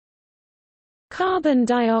Carbon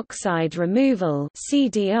dioxide removal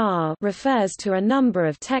 (CDR) refers to a number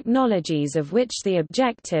of technologies of which the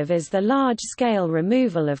objective is the large-scale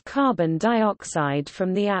removal of carbon dioxide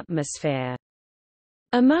from the atmosphere.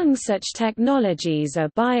 Among such technologies are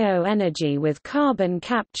bioenergy with carbon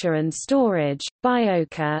capture and storage,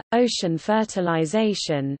 biochar, ocean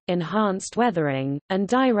fertilization, enhanced weathering, and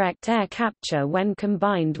direct air capture when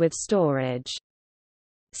combined with storage.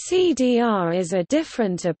 CDR is a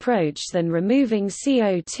different approach than removing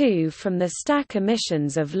CO2 from the stack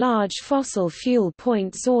emissions of large fossil fuel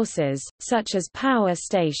point sources, such as power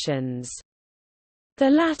stations. The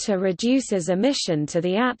latter reduces emission to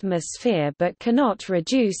the atmosphere but cannot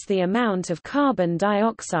reduce the amount of carbon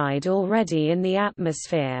dioxide already in the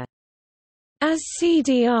atmosphere. As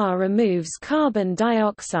CDR removes carbon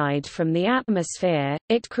dioxide from the atmosphere,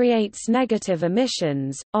 it creates negative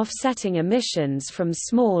emissions, offsetting emissions from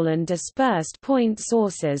small and dispersed point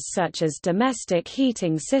sources such as domestic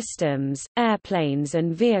heating systems, airplanes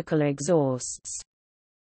and vehicle exhausts.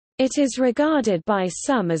 It is regarded by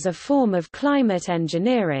some as a form of climate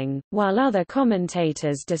engineering, while other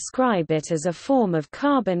commentators describe it as a form of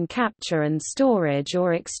carbon capture and storage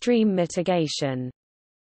or extreme mitigation.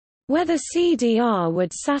 Whether CDR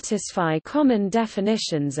would satisfy common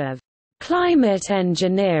definitions of climate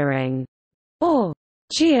engineering or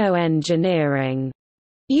geoengineering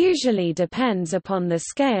usually depends upon the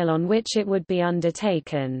scale on which it would be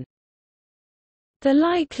undertaken. The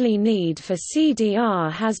likely need for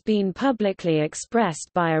CDR has been publicly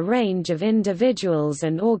expressed by a range of individuals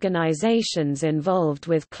and organizations involved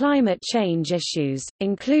with climate change issues,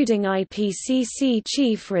 including IPCC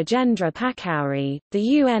Chief Rajendra Pachauri,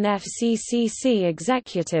 the UNFCCC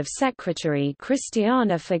Executive Secretary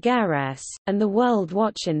Christiana Figueres, and the World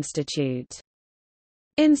Watch Institute.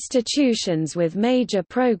 Institutions with major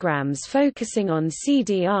programs focusing on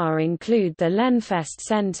CDR include the Lenfest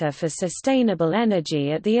Center for Sustainable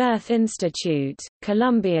Energy at the Earth Institute,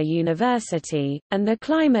 Columbia University, and the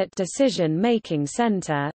Climate Decision-Making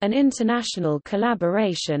Center, an international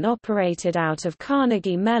collaboration operated out of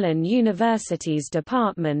Carnegie Mellon University's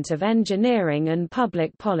Department of Engineering and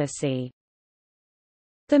Public Policy.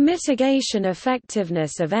 The mitigation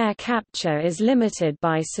effectiveness of air capture is limited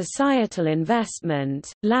by societal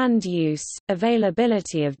investment, land use,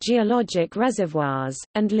 availability of geologic reservoirs,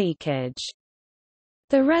 and leakage.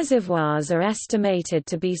 The reservoirs are estimated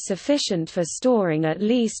to be sufficient for storing at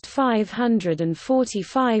least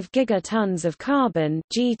 545 gigatons of carbon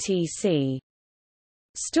 (GTC).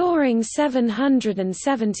 Storing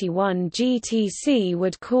 771 GTC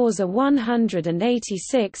would cause a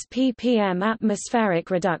 186 ppm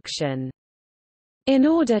atmospheric reduction. In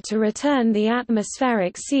order to return the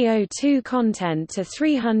atmospheric CO2 content to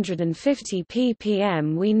 350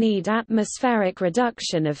 ppm, we need atmospheric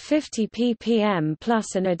reduction of 50 ppm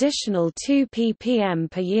plus an additional 2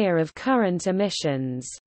 ppm per year of current emissions.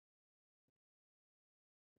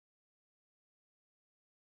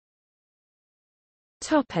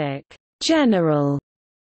 General.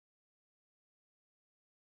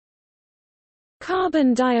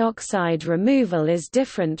 Carbon dioxide removal is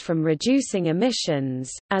different from reducing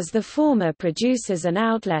emissions, as the former produces an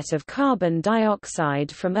outlet of carbon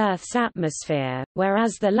dioxide from Earth's atmosphere,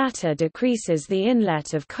 whereas the latter decreases the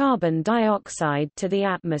inlet of carbon dioxide to the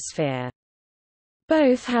atmosphere.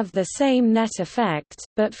 Both have the same net effect,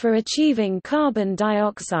 but for achieving carbon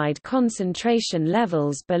dioxide concentration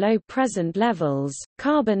levels below present levels,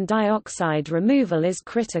 carbon dioxide removal is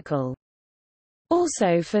critical.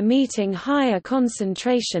 Also, for meeting higher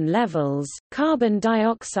concentration levels, carbon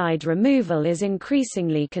dioxide removal is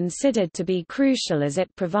increasingly considered to be crucial as it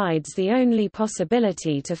provides the only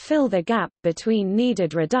possibility to fill the gap between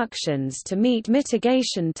needed reductions to meet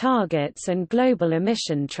mitigation targets and global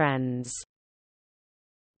emission trends.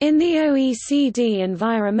 In the OECD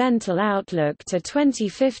Environmental Outlook to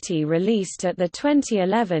 2050 released at the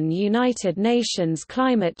 2011 United Nations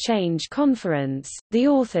Climate Change Conference, the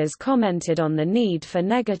authors commented on the need for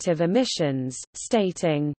negative emissions,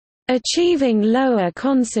 stating, "Achieving lower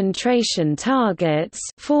concentration targets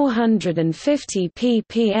 450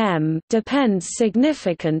 ppm depends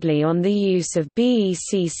significantly on the use of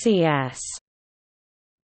BECCS."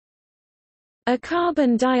 A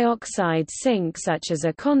carbon dioxide sink, such as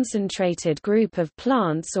a concentrated group of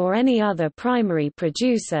plants or any other primary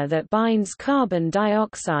producer that binds carbon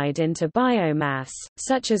dioxide into biomass,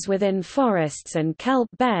 such as within forests and kelp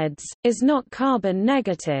beds, is not carbon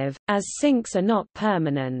negative, as sinks are not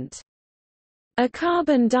permanent. A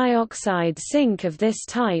carbon dioxide sink of this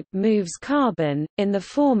type moves carbon, in the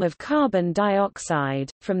form of carbon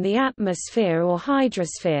dioxide, from the atmosphere or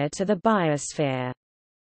hydrosphere to the biosphere.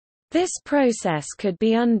 This process could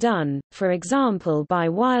be undone, for example by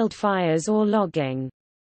wildfires or logging.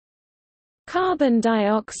 Carbon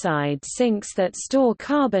dioxide sinks that store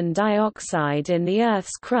carbon dioxide in the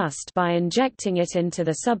Earth's crust by injecting it into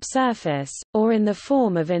the subsurface, or in the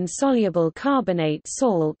form of insoluble carbonate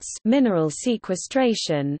salts, mineral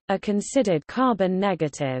sequestration, are considered carbon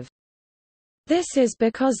negative. This is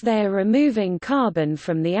because they are removing carbon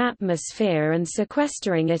from the atmosphere and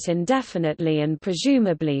sequestering it indefinitely and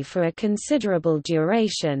presumably for a considerable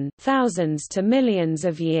duration, thousands to millions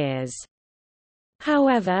of years.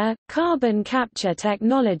 However, carbon capture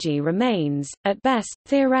technology remains, at best,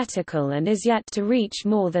 theoretical and is yet to reach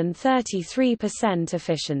more than 33%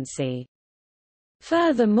 efficiency.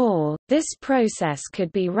 Furthermore, this process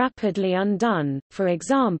could be rapidly undone, for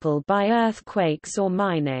example by earthquakes or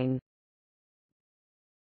mining.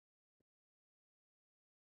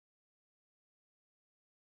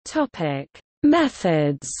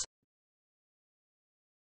 Methods.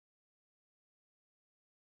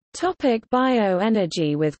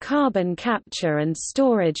 Bioenergy with carbon capture and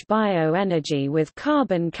storage. Bioenergy with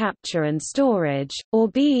carbon capture and storage, or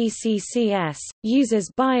BECCS,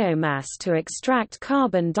 uses biomass to extract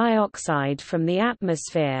carbon dioxide from the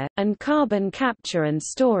atmosphere, and carbon capture and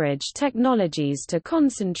storage technologies to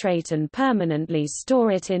concentrate and permanently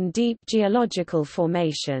store it in deep geological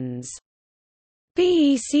formations.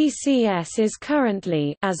 BECCS is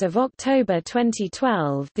currently, as of October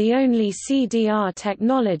 2012, the only CDR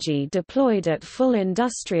technology deployed at full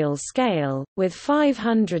industrial scale, with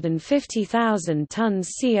 550,000 tons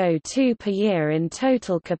CO2 per year in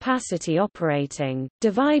total capacity operating,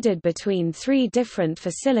 divided between 3 different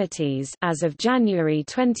facilities as of January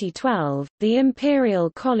 2012, the Imperial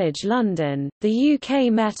College London, the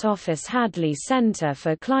UK Met Office Hadley Centre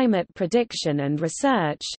for Climate Prediction and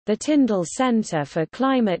Research, the Tyndall Centre for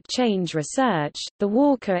Climate Change Research, the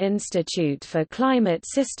Walker Institute for Climate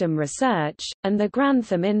System Research, and the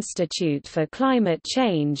Grantham Institute for Climate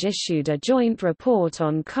Change issued a joint report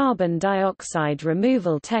on carbon dioxide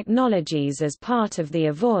removal technologies as part of the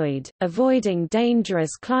Avoiding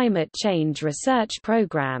Dangerous Climate Change Research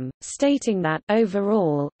Programme, stating that,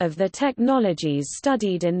 overall, of the technologies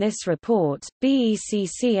studied in this report,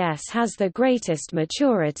 BECCS has the greatest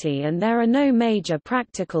maturity and there are no major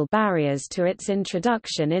practical barriers to its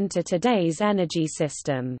introduction into today's energy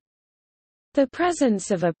system. The presence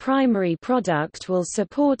of a primary product will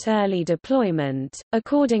support early deployment.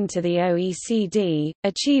 According to the OECD,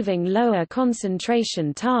 achieving lower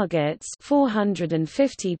concentration targets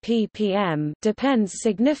 450 ppm depends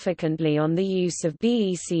significantly on the use of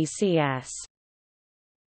BECCS.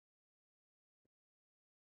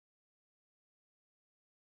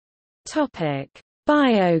 Topic: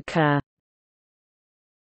 Biochar.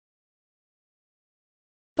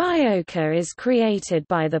 Biochar is created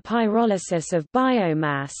by the pyrolysis of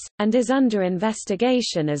biomass, and is under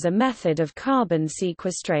investigation as a method of carbon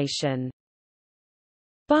sequestration.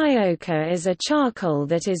 Biochar is a charcoal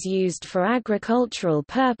that is used for agricultural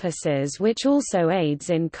purposes which also aids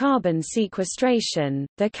in carbon sequestration,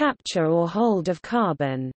 the capture or hold of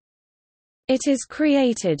carbon. It is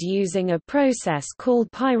created using a process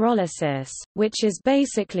called pyrolysis, which is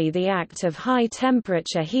basically the act of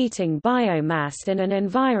high-temperature heating biomass in an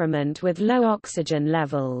environment with low oxygen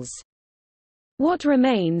levels. What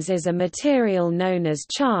remains is a material known as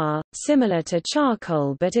char, similar to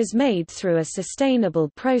charcoal but is made through a sustainable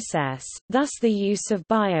process, thus the use of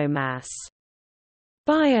biomass.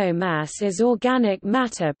 Biomass is organic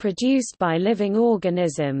matter produced by living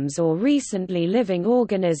organisms or recently living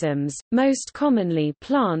organisms, most commonly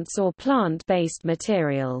plants or plant-based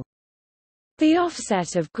material. The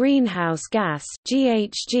offset of greenhouse gas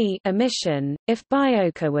 (GHG) emission, if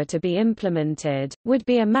biochar were to be implemented, would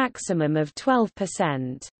be a maximum of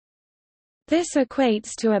 12%. This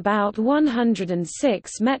equates to about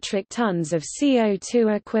 106 metric tons of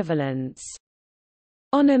CO2 equivalents.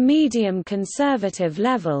 On a medium conservative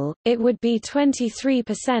level, it would be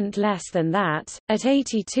 23% less than that, at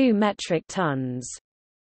 82 metric tons.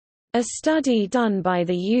 A study done by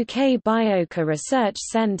the UK Biochar Research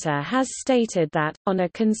Centre has stated that, on a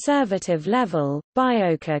conservative level,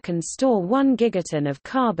 biochar can store 1 gigaton of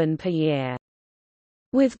carbon per year.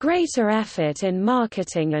 With greater effort in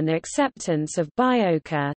marketing and acceptance of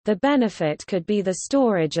biochar, the benefit could be the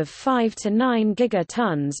storage of 5 to 9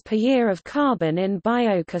 gigatons per year of carbon in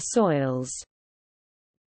biochar soils.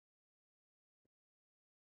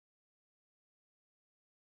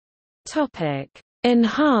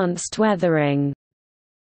 Enhanced weathering.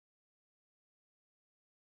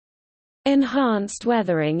 Enhanced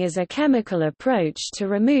weathering is a chemical approach to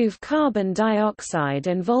remove carbon dioxide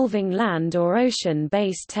involving land or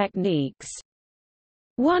ocean-based techniques.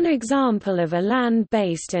 One example of a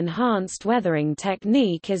land-based enhanced weathering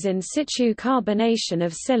technique is in situ carbonation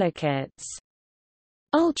of silicates.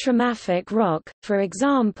 Ultramafic rock, for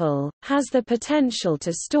example, has the potential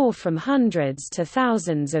to store from hundreds to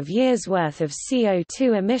thousands of years' worth of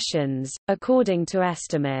CO2 emissions, according to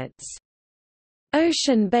estimates.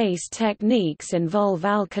 Ocean-based techniques involve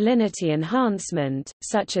alkalinity enhancement,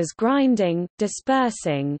 such as grinding,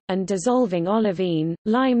 dispersing, and dissolving olivine,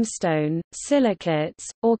 limestone, silicates,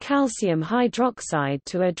 or calcium hydroxide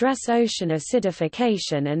to address ocean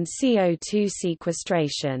acidification and CO2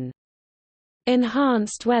 sequestration.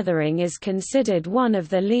 Enhanced weathering is considered one of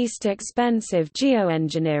the least expensive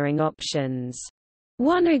geoengineering options.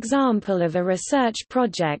 One example of a research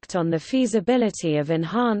project on the feasibility of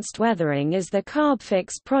enhanced weathering is the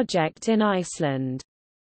Carbfix project in Iceland.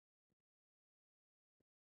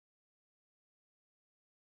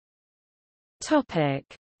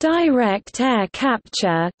 Direct air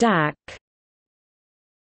capture (DAC).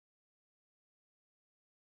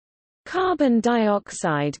 Carbon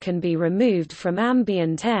dioxide can be removed from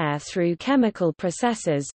ambient air through chemical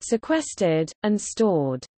processes, sequestered, and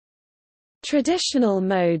stored. Traditional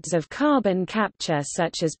modes of carbon capture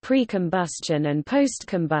such as pre-combustion and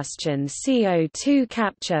post-combustion CO2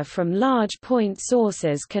 capture from large point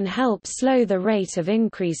sources can help slow the rate of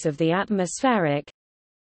increase of the atmospheric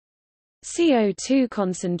CO2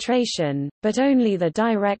 concentration, but only the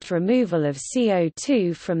direct removal of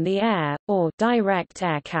CO2 from the air, or direct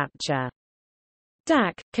air capture.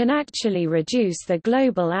 DAC, can actually reduce the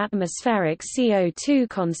global atmospheric CO2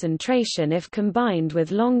 concentration if combined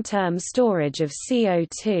with long-term storage of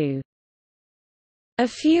CO2. A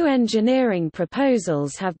few engineering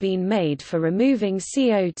proposals have been made for removing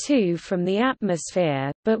CO2 from the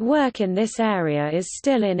atmosphere, but work in this area is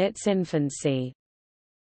still in its infancy.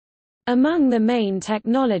 Among the main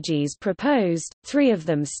technologies proposed, three of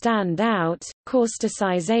them stand out: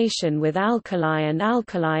 causticization with alkali and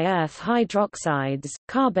alkali earth hydroxides,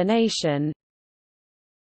 carbonation,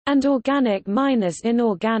 and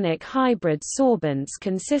organic-inorganic hybrid sorbents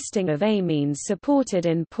consisting of amines supported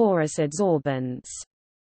in porous adsorbents.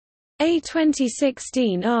 A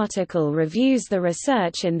 2016 article reviews the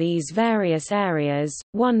research in these various areas.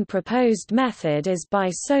 One proposed method is by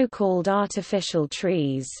so-called artificial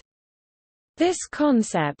trees. This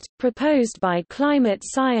concept, proposed by climate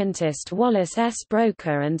scientist Wallace S.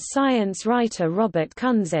 Broecker and science writer Robert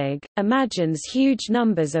Kunzig, imagines huge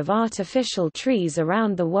numbers of artificial trees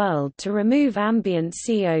around the world to remove ambient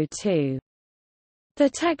CO2. The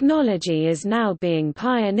technology is now being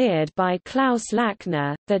pioneered by Klaus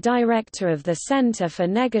Lackner, the director of the Center for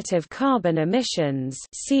Negative Carbon Emissions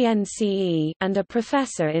 (CNCE) and a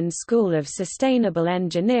professor in School of Sustainable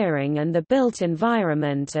Engineering and the Built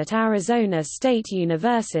Environment at Arizona State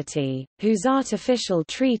University, whose artificial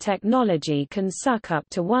tree technology can suck up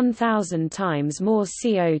to 1,000 times more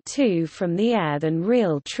CO2 from the air than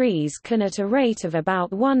real trees can at a rate of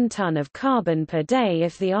about 1 ton of carbon per day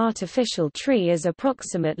if the artificial tree is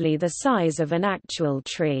approximately the size of an actual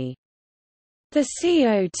tree. The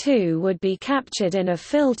CO2 would be captured in a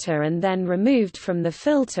filter and then removed from the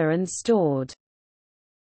filter and stored.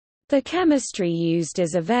 The chemistry used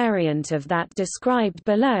is a variant of that described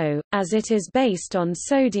below, as it is based on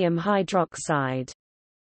sodium hydroxide.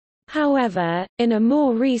 However, in a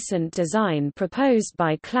more recent design proposed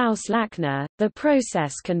by Klaus Lackner, the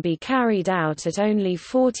process can be carried out at only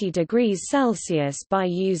 40 degrees Celsius by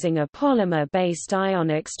using a polymer-based ion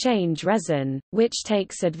exchange resin, which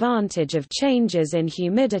takes advantage of changes in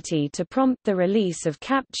humidity to prompt the release of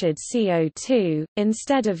captured CO2,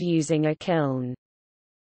 instead of using a kiln.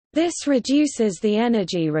 This reduces the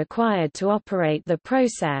energy required to operate the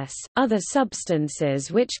process. Other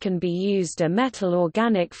substances which can be used are metal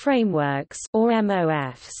organic frameworks or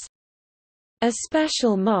MOFs. A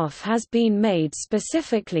special MOF has been made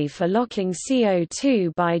specifically for locking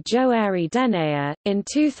CO2 by Joeri Denayer. In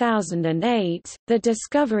 2008, the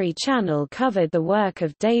Discovery Channel covered the work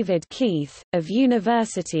of David Keith, of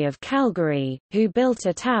University of Calgary, who built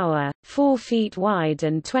a tower, 4 feet wide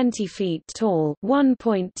and 20 feet tall,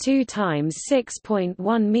 1.2 times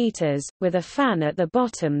 6.1 meters, with a fan at the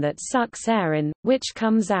bottom that sucks air in, which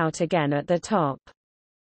comes out again at the top.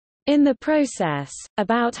 In the process,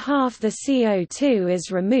 about half the CO2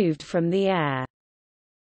 is removed from the air.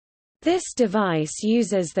 This device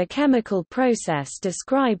uses the chemical process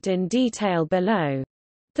described in detail below.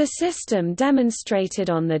 The system demonstrated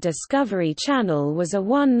on the Discovery Channel was a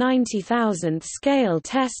 1/90,000th scale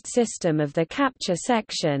test system of the capture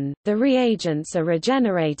section. The reagents are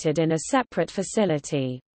regenerated in a separate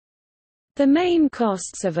facility. The main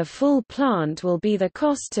costs of a full plant will be the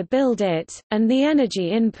cost to build it, and the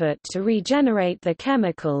energy input to regenerate the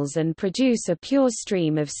chemicals and produce a pure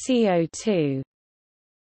stream of CO2.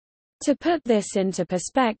 To put this into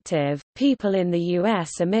perspective, people in the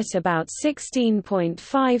U.S. emit about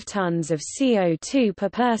 16.5 tons of CO2 per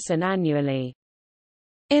person annually.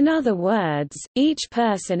 In other words, each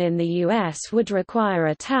person in the U.S. would require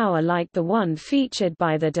a tower like the one featured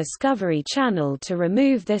by the Discovery Channel to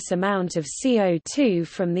remove this amount of CO2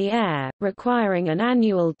 from the air, requiring an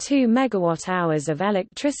annual 2 megawatt-hours of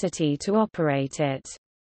electricity to operate it.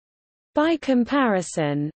 By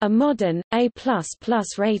comparison, a modern, A++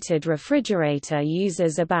 rated refrigerator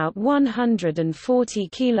uses about 140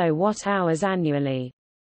 kilowatt-hours annually.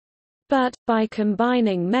 But, by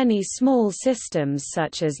combining many small systems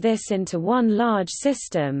such as this into one large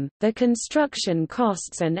system, the construction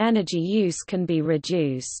costs and energy use can be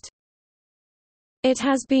reduced. It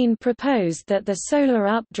has been proposed that the solar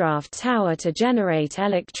updraft tower to generate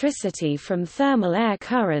electricity from thermal air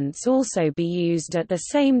currents also be used at the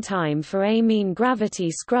same time for amine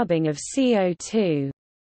gravity scrubbing of CO2.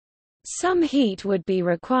 Some heat would be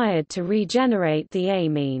required to regenerate the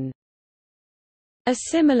amine. A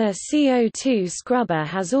similar CO2 scrubber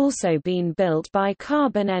has also been built by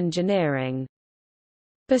Carbon Engineering.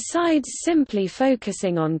 Besides simply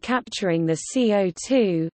focusing on capturing the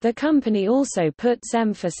CO2, the company also puts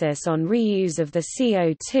emphasis on reuse of the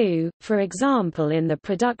CO2, for example in the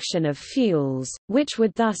production of fuels, which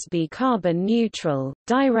would thus be carbon neutral.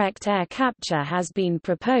 Direct air capture has been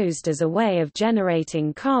proposed as a way of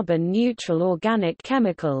generating carbon neutral organic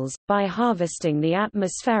chemicals, by harvesting the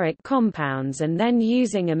atmospheric compounds and then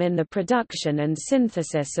using them in the production and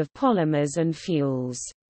synthesis of polymers and fuels.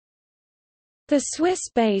 The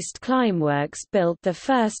Swiss-based Climeworks built the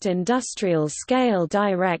first industrial-scale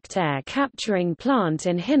direct air capturing plant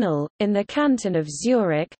in Hinel, in the canton of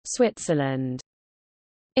Zurich, Switzerland.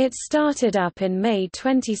 It started up in May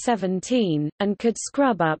 2017, and could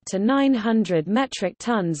scrub up to 900 metric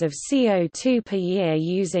tons of CO2 per year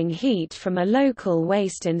using heat from a local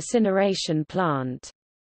waste incineration plant.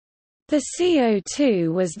 The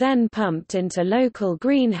CO2 was then pumped into local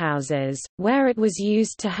greenhouses, where it was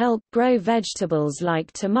used to help grow vegetables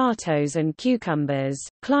like tomatoes and cucumbers.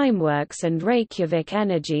 Climeworks and Reykjavik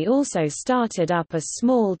Energy also started up a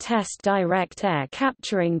small test direct air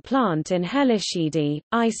capturing plant in Hellisheidi,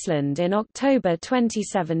 Iceland in October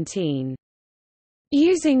 2017.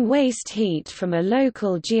 Using waste heat from a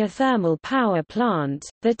local geothermal power plant,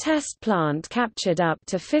 the test plant captured up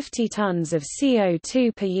to 50 tons of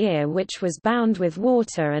CO2 per year, which was bound with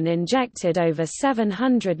water and injected over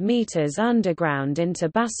 700 meters underground into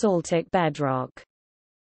basaltic bedrock.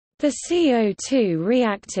 The CO2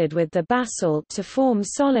 reacted with the basalt to form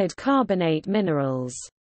solid carbonate minerals.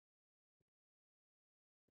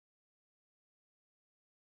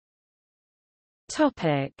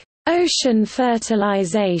 Ocean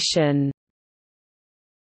fertilization.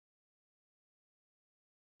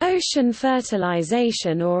 Ocean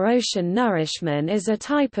fertilization or ocean nourishment is a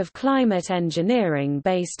type of climate engineering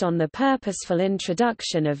based on the purposeful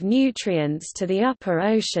introduction of nutrients to the upper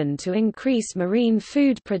ocean to increase marine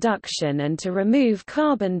food production and to remove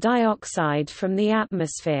carbon dioxide from the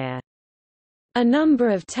atmosphere. A number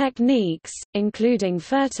of techniques, including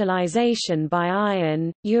fertilization by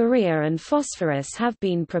iron, urea and phosphorus, have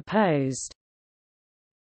been proposed.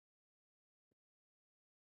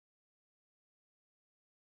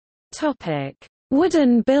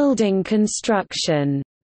 Wooden building construction.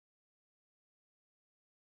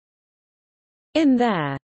 In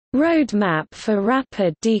their Roadmap for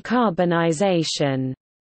Rapid Decarbonization,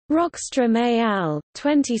 Rockstrom al.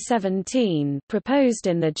 2017 proposed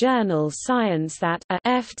in the journal Science that a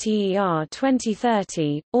FTER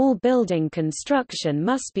 2030, all building construction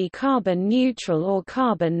must be carbon neutral or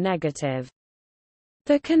carbon negative.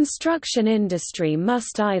 The construction industry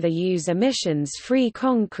must either use emissions-free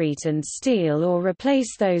concrete and steel or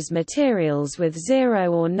replace those materials with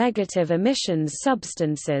zero or negative emissions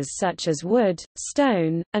substances such as wood,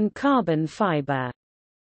 stone, and carbon fiber.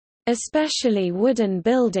 Especially wooden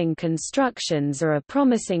building constructions are a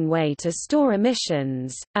promising way to store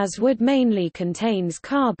emissions, as wood mainly contains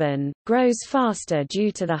carbon, grows faster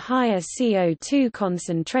due to the higher CO2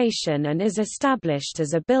 concentration, and is established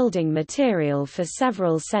as a building material for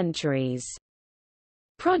several centuries.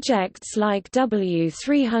 Projects like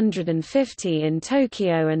W350 in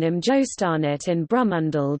Tokyo and Imjostanit in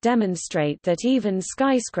Brumunddal demonstrate that even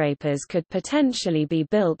skyscrapers could potentially be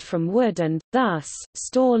built from wood and, thus,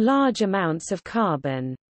 store large amounts of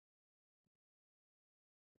carbon.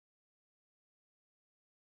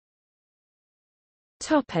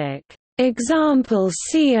 Example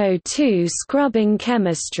CO2 scrubbing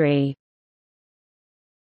chemistry.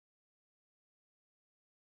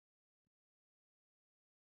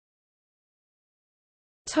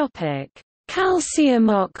 Calcium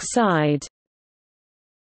oxide.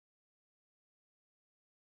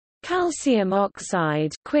 Calcium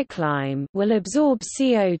oxide quicklime will absorb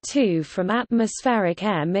CO2 from atmospheric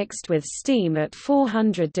air mixed with steam at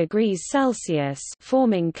 400 degrees Celsius,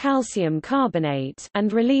 forming calcium carbonate,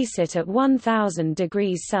 and release it at 1000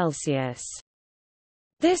 degrees Celsius.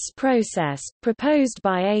 This process, proposed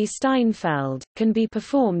by A. Steinfeld, can be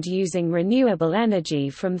performed using renewable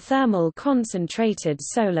energy from thermal concentrated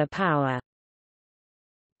solar power.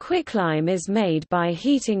 Quicklime is made by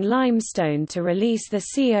heating limestone to release the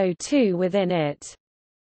CO2 within it.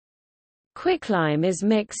 Quicklime is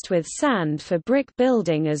mixed with sand for brick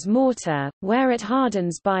building as mortar, where it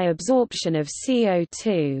hardens by absorption of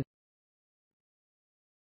CO2.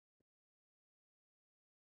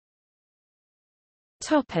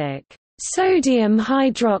 Sodium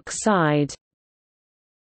hydroxide.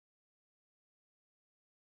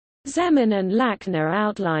 Zeman and Lachner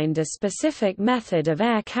outlined a specific method of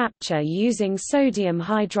air capture using sodium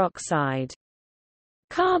hydroxide.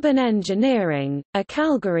 Carbon Engineering, a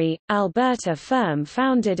Calgary, Alberta firm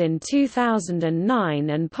founded in 2009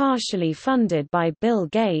 and partially funded by Bill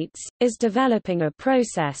Gates, is developing a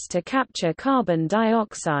process to capture carbon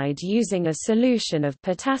dioxide using a solution of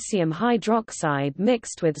potassium hydroxide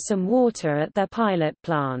mixed with some water at their pilot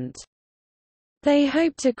plant. They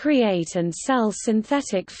hope to create and sell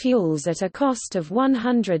synthetic fuels at a cost of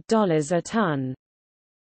 $100 a ton.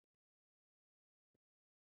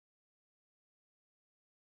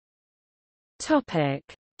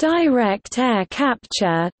 Direct air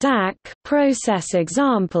capture (DAC) process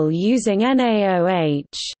example using NaOH.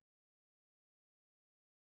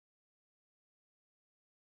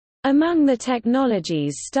 Among the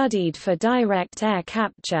technologies studied for direct air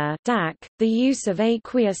capture (DAC), the use of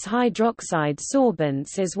aqueous hydroxide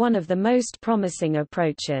sorbents is one of the most promising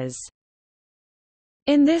approaches.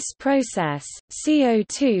 In this process,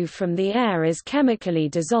 CO2 from the air is chemically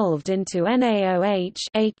dissolved into NaOH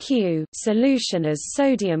 (aqu) solution as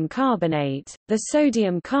sodium carbonate. The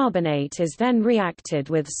sodium carbonate is then reacted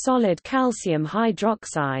with solid calcium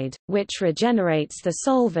hydroxide, which regenerates the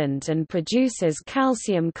solvent and produces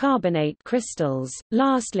calcium carbonate crystals.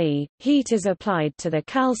 Lastly, heat is applied to the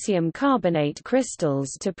calcium carbonate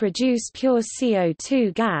crystals to produce pure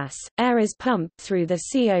CO2 gas. Air is pumped through the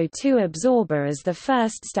CO2 absorber as the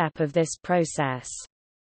first step of this process.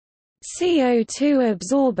 CO2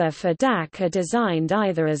 absorber for DAC are designed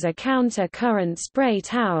either as a counter-current spray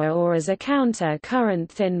tower or as a counter-current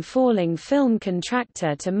thin falling film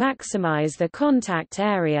contractor to maximize the contact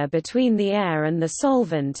area between the air and the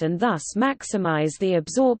solvent and thus maximize the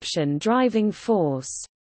absorption driving force.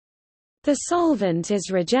 The solvent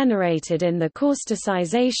is regenerated in the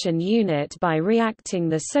causticization unit by reacting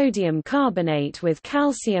the sodium carbonate with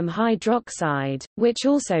calcium hydroxide, which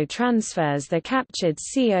also transfers the captured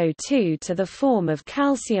CO2 to the form of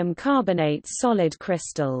calcium carbonate solid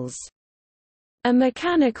crystals. A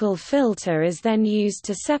mechanical filter is then used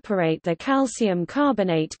to separate the calcium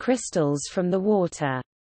carbonate crystals from the water.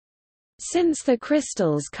 Since the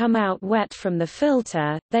crystals come out wet from the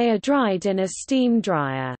filter, they are dried in a steam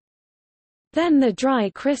dryer. Then the dry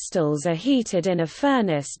crystals are heated in a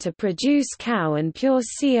furnace to produce CaO and pure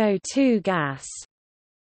CO2 gas.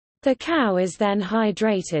 The CaO is then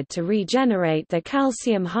hydrated to regenerate the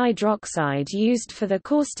calcium hydroxide used for the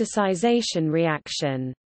causticization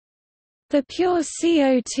reaction. The pure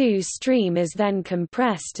CO2 stream is then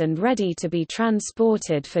compressed and ready to be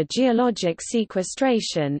transported for geologic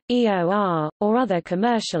sequestration, EOR, or other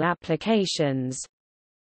commercial applications.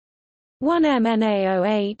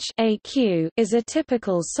 1-MnAOH (aqu) is a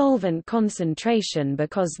typical solvent concentration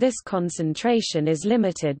because this concentration is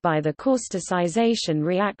limited by the causticization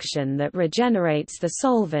reaction that regenerates the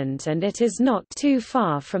solvent, and it is not too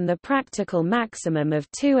far from the practical maximum of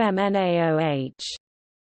 2-MnAOH.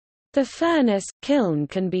 The furnace kiln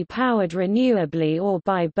can be powered renewably or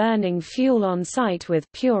by burning fuel on-site with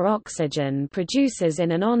pure oxygen produces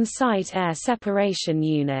in an on-site air separation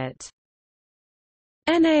unit.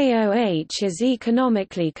 NaOH is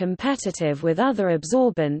economically competitive with other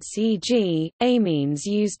absorbents, e.g., amines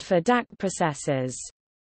used for DAC processes.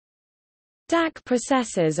 DAC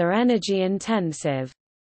processes are energy-intensive.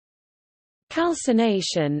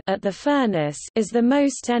 Calcination at the furnace is the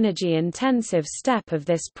most energy-intensive step of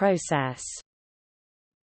this process.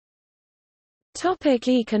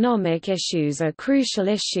 Economic issues. A crucial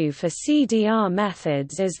issue for CDR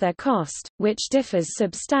methods is their cost, which differs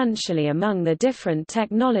substantially among the different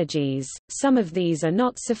technologies. Some of these are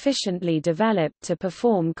not sufficiently developed to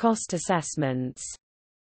perform cost assessments.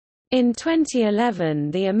 In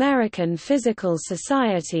 2011, the American Physical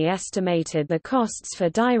Society estimated the costs for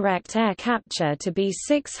direct air capture to be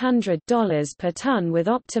 $600 per ton with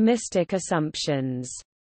optimistic assumptions.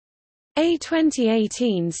 A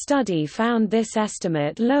 2018 study found this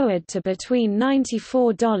estimate lowered to between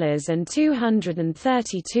 $94 and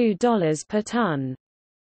 $232 per ton.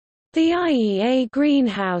 The IEA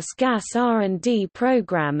Greenhouse Gas R&D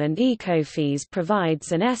Program and EcoFees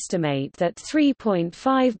provides an estimate that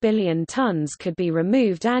 3.5 billion tons could be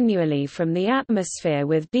removed annually from the atmosphere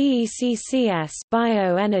with BECCS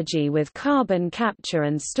bioenergy with carbon capture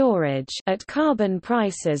and storage at carbon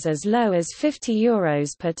prices as low as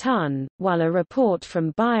 €50 per ton, while a report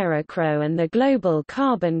from Biochar and the Global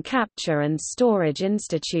Carbon Capture and Storage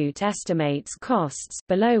Institute estimates costs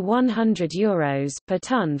below €100 per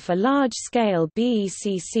ton for large-scale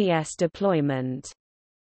BECCS deployment.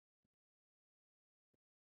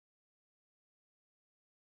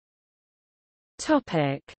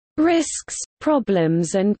 Topic: Risks,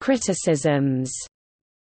 problems and criticisms.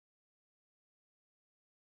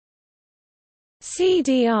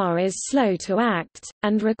 CDR is slow to act,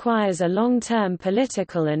 and requires a long-term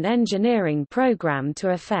political and engineering program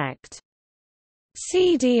to effect.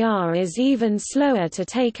 CDR is even slower to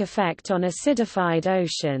take effect on acidified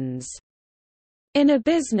oceans. In a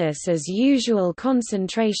business-as-usual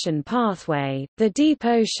concentration pathway, the deep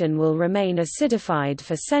ocean will remain acidified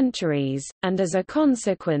for centuries, and as a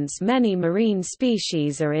consequence many marine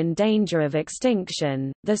species are in danger of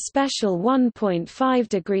extinction. The special 1.5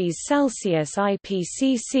 degrees Celsius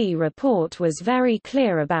IPCC report was very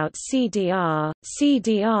clear about CDR.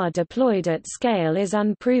 CDR deployed at scale is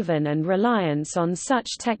unproven, and reliance on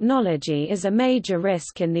such technology is a major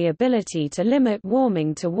risk in the ability to limit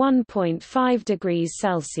warming to 1.5 degrees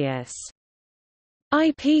Celsius.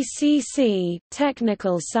 IPCC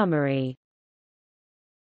Technical Summary.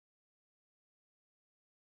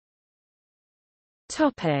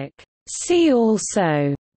 Topic: See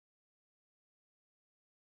also: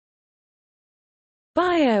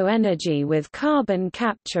 Bioenergy with carbon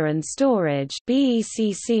capture and storage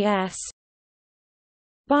 (BECCS),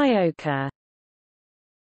 Biochar,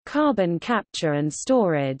 carbon capture and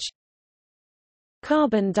storage,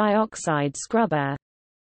 carbon dioxide scrubber,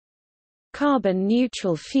 carbon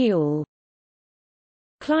neutral fuel,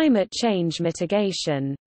 climate change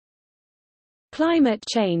mitigation, climate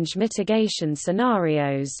change mitigation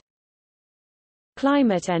scenarios,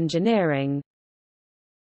 climate engineering,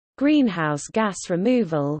 greenhouse gas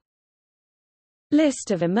removal,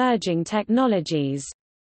 list of emerging technologies,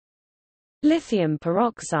 lithium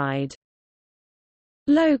peroxide,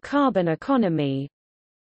 low carbon economy,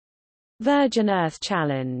 Virgin Earth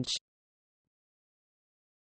Challenge.